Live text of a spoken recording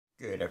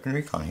Good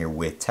afternoon, Colin here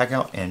with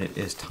Techout, and it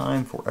is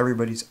time for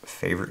everybody's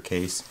favorite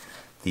case,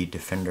 the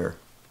Defender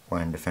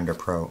and Defender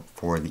Pro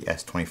for the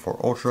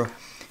S24 Ultra.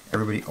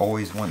 Everybody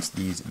always wants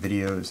these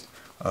videos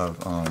of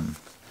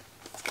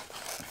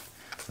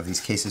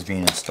these cases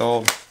being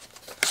installed.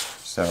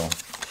 So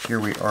here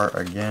we are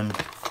again.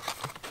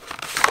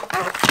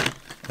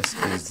 This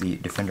is the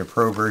Defender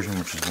Pro version,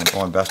 which is the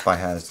one Best Buy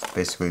has. It's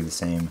basically the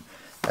same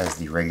as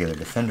the regular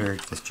Defender.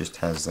 This just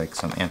has like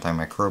some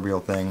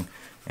antimicrobial thing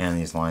and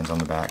these lines on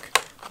the back.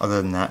 Other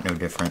than that, no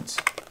difference.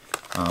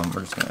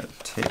 We're just going to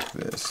take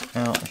this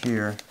out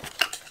here.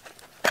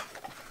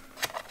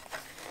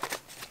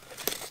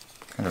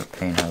 Kind of a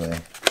pain how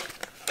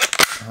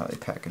they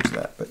package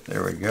that, but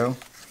there we go.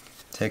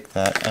 Take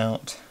that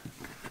out.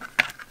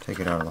 Take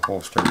it out of the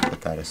holster,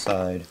 put that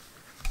aside.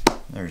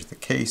 There's the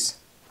case.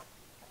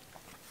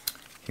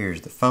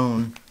 Here's the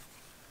phone.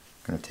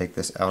 I'm going to take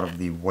this out of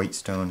the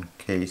Whitestone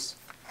case.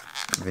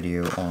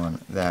 Video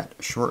on that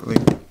shortly.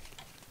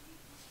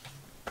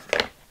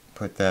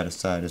 Put that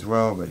aside as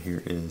well, but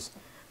here is the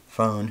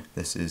phone.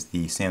 This is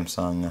the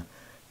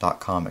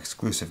Samsung.com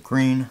exclusive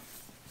green.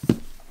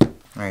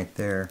 Right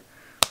there.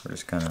 We're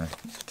just going to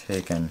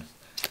take and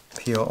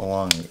peel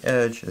along the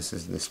edge. This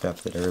is the step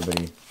that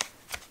everybody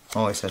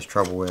always has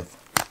trouble with.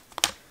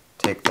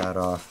 Take that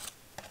off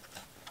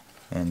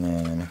and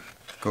then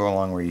go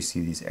along where you see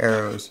these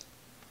arrows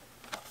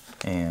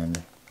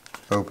and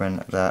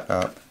open that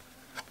up.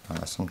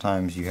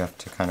 Sometimes you have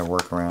to kind of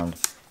work around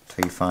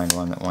until you find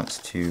one that wants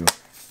to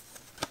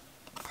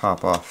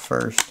pop off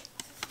first.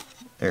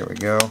 There we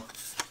go.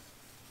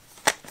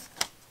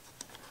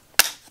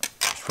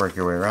 Just work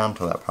your way around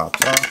until that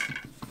pops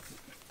off.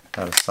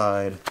 That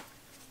aside.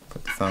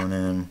 Put the phone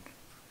in.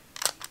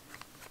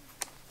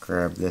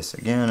 Grab this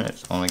again.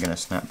 It's only going to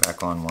snap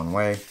back on one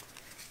way.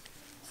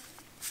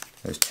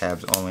 Those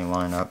tabs only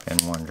line up in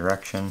one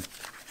direction.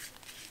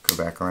 Go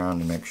back around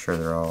and make sure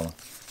they're all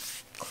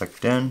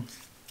clicked in.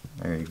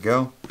 There you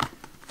go.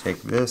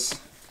 Take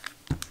this.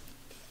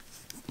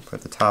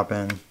 Put the top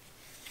in.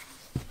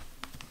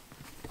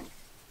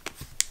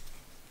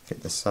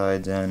 Get the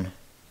sides in.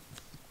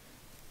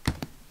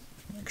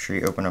 Make sure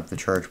you open up the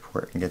charge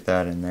port and get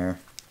that in there.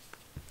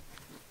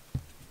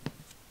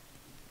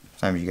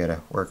 Sometimes you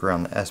gotta work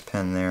around the S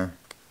pen there.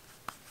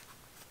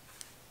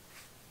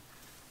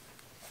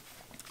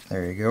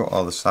 There you go,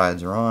 all the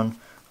sides are on.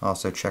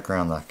 Also check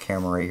around the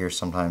camera right here.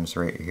 Sometimes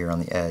right here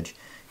on the edge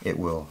it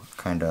will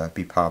kinda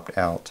be popped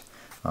out.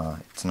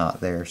 It's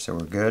not there, so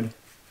we're good.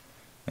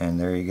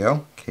 And there you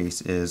go, case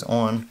is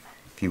on.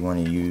 If you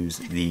want to use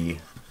the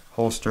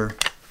holster,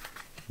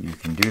 you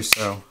can do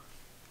so,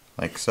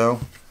 like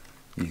so.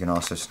 You can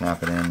also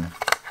snap it in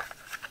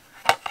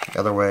the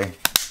other way.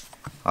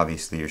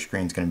 Obviously your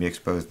screen's going to be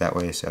exposed that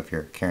way, so if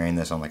you're carrying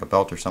this on like a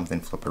belt or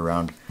something, flip it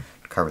around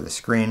to cover the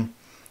screen.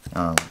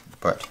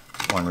 But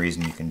one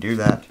reason you can do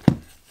that, a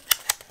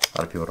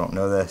lot of people don't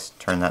know this,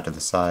 turn that to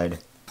the side.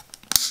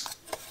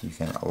 You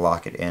can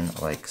lock it in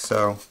like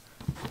so.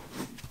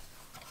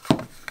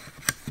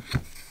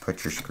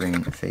 Put your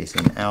screen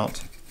facing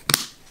out.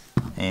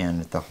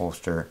 And the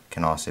holster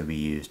can also be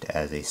used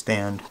as a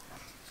stand.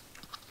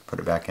 Put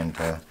it back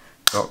into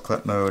belt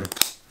clip mode.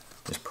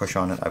 Just push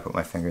on it. I put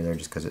my finger there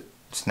just because it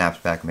snaps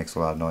back and makes a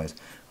loud noise.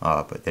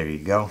 But there you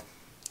go.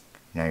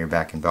 Now you're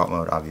back in belt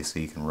mode.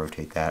 Obviously you can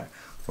rotate that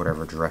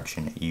whatever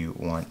direction you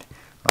want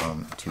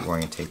to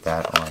orientate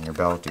that on your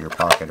belt or your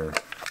pocket or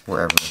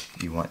wherever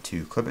you want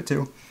to clip it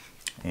to.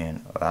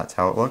 And that's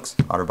how it looks.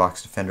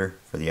 Otterbox Defender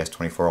for the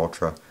S24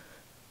 Ultra.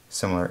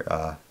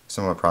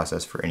 Similar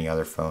process for any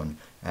other phone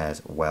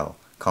as well.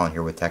 Colin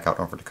here with Techout.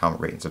 Don't forget to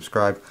comment, rate, and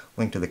subscribe.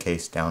 Link to the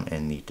case down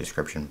in the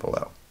description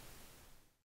below.